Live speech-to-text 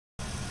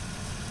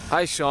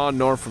Hi Sean,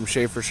 Norm from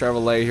Schafer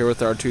Chevrolet here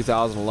with our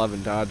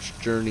 2011 Dodge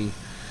Journey.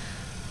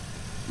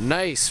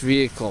 Nice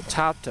vehicle,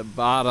 top to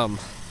bottom.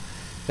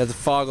 Got the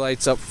fog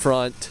lights up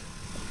front.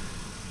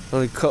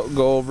 Let me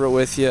go over it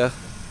with you.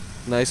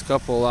 Nice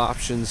couple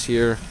options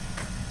here.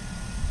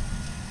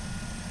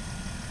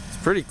 It's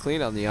pretty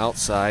clean on the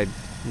outside.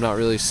 I'm not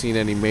really seeing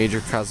any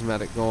major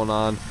cosmetic going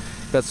on.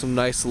 Got some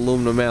nice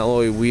aluminum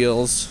alloy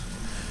wheels.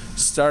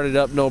 Started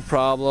up no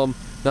problem.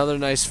 Another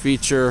nice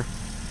feature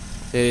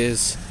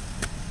is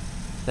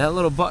that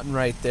little button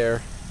right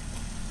there.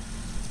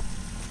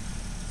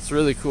 It's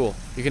really cool.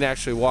 You can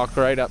actually walk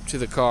right up to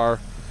the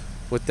car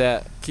with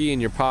that key in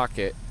your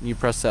pocket. You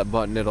press that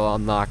button, it'll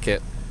unlock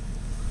it.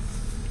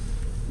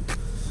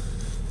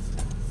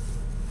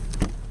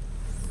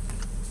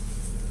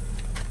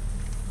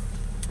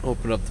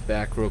 Open up the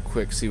back real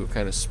quick, see what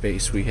kind of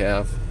space we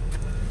have.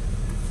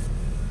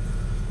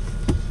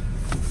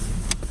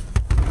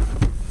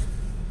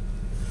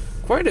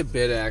 Quite a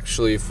bit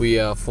actually if we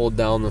fold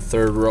down the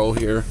third row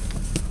here.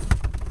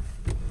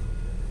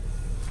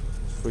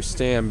 If we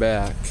stand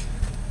back,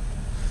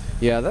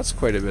 yeah, that's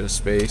quite a bit of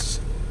space.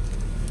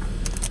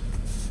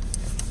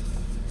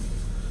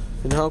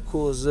 And how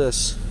cool is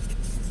this?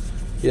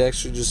 You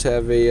actually just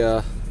have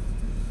a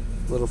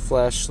little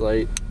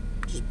flashlight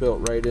just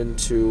built right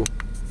into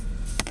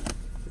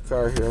the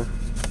car here.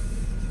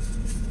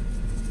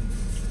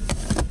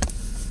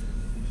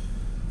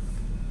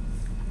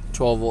 A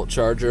 12-volt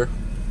charger.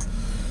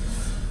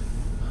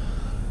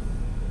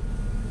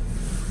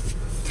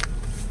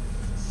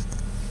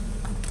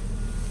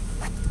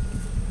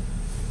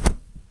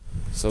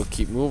 So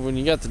keep moving.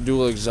 You got the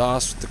dual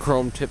exhaust with the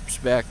chrome tips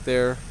back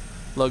there,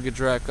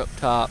 luggage rack up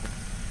top.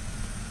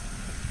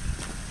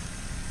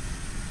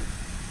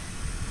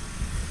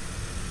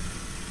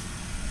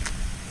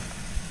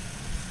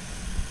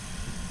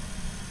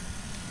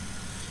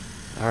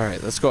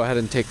 Alright, let's go ahead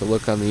and take a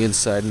look on the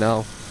inside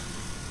now.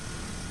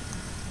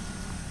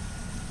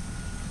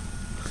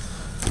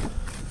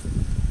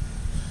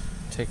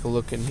 Take a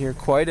look in here.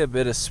 Quite a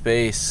bit of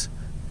space.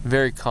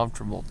 Very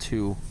comfortable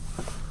too.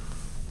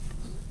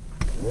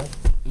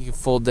 You can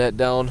fold that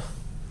down.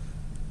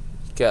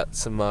 Got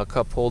some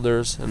cup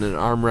holders and an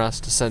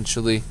armrest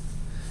essentially.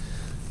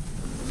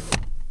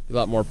 A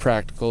lot more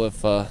practical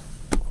if of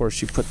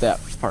course you put that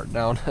part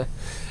down.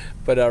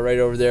 But right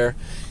over there,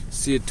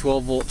 see a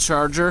 12-volt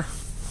charger.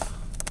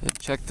 And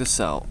check this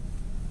out.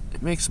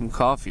 It makes some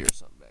coffee or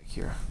something back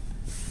here.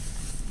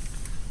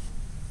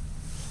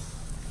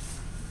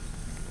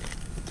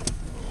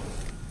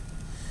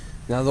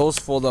 Now those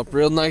fold up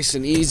real nice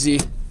and easy.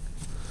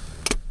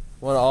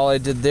 All I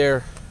did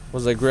there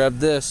was I grabbed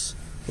this,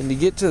 and to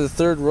get to the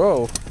third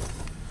row,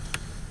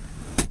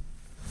 it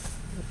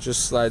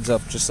just slides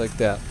up just like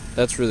that.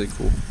 That's really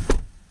cool.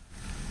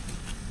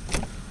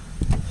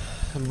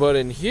 But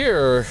in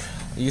here,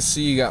 you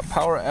see you got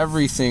power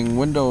everything,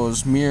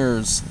 windows,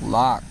 mirrors,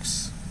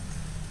 locks.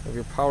 You have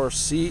your power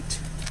seat,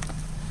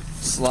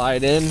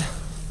 slide in,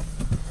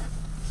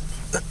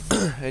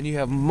 and you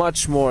have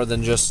much more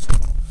than just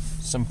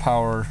some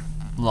power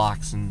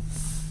locks and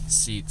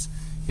seats.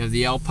 You have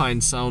the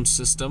Alpine sound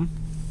system.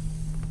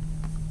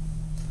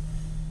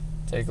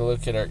 Take a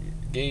look at our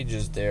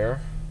gauges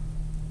there.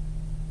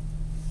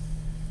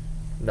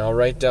 Now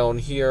right down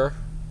here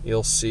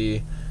you'll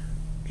see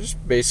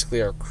just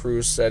basically our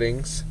cruise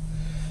settings.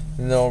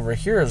 And then over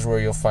here is where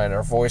you'll find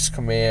our voice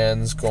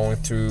commands, going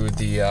through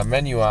the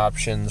menu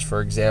options.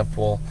 For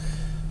example,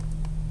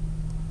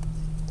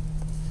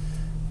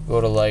 go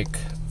to like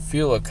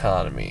fuel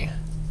economy.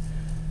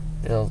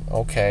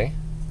 Okay,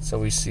 so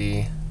we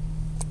see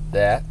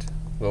that.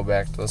 Go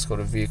back to, let's go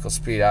to vehicle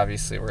speed.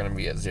 Obviously we're going to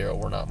be at 0,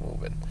 we're not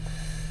moving.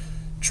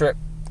 Trip,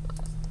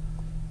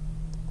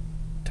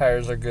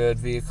 tires are good.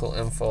 Vehicle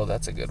info,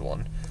 that's a good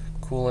one.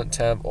 Coolant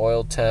temp,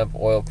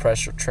 oil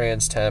pressure,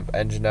 trans temp,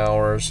 engine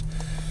hours.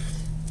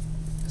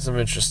 Some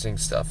interesting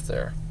stuff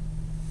there.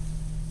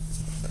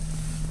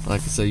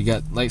 Like I said, you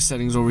got light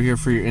settings over here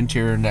for your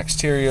interior and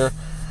exterior.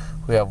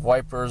 We have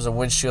wipers and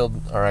windshield,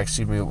 or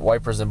excuse me,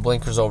 wipers and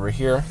blinkers over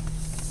here.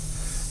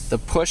 The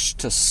push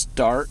to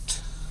start.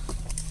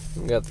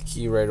 We got the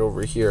key right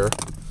over here.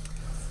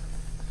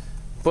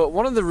 But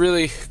one of the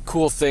really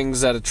cool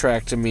things that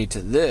attracted me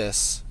to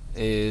this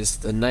is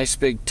the nice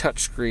big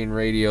touchscreen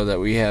radio that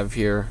we have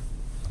here.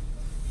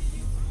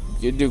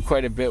 You can do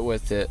quite a bit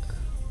with it.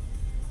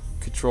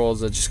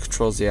 Controls, it just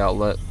controls the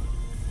outlet,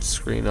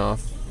 screen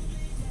off.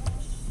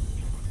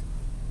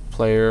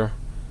 Player,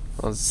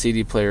 well,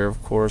 CD player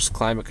of course,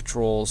 climate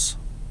controls.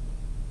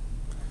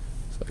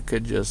 So I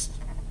could just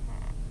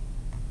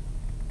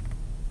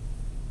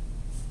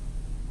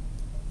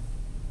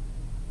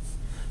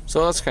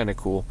so that's kind of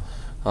cool.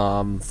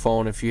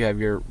 Phone, if you have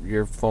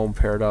your phone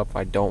paired up.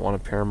 I don't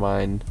want to pair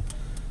mine.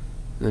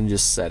 And then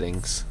just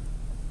settings.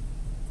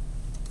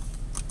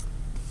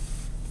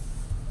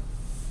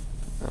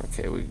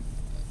 Okay, we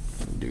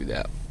can do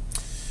that.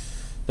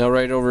 Now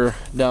right over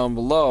down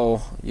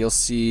below, you'll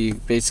see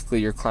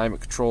basically your climate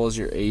controls,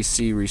 your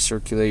AC,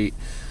 recirculate,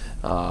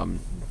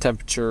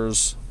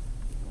 temperatures,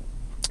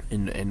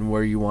 and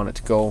where you want it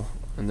to go,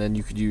 and then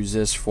you could use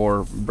this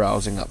for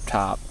browsing up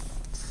top.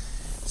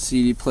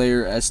 CD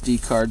player,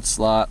 SD card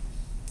slot.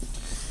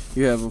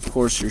 You have, of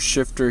course, your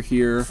shifter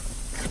here.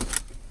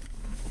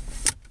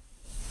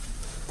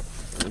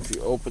 If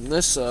you open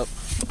this up,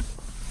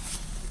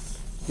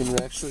 you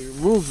can actually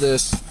remove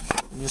this,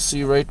 and you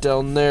see right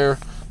down there,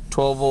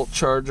 12-volt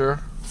charger,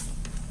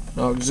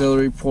 an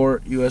auxiliary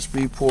port,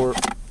 USB port.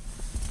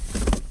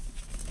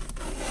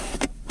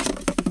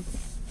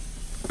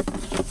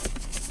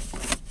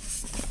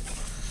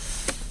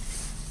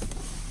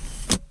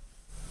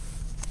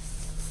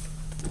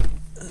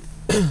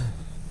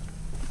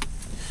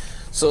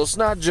 So it's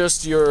not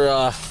just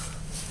your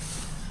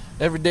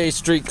everyday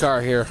street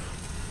car here.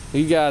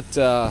 You got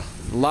a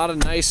lot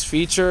of nice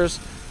features,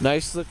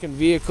 nice looking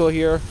vehicle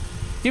here.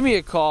 Give me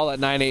a call at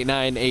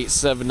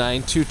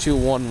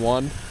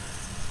 989-879-2211.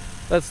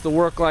 That's the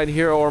work line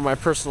here, or my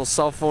personal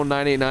cell phone,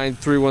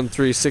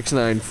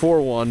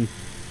 989-313-6941.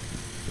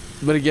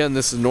 But again,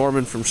 this is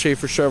Norman from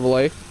Schafer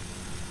Chevrolet.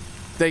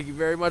 Thank you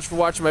very much for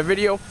watching my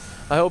video.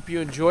 I hope you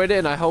enjoyed it,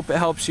 and I hope it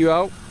helps you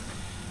out.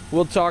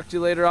 We'll talk to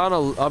you later on.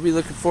 I'll be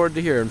looking forward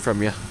to hearing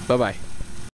from you. Bye-bye.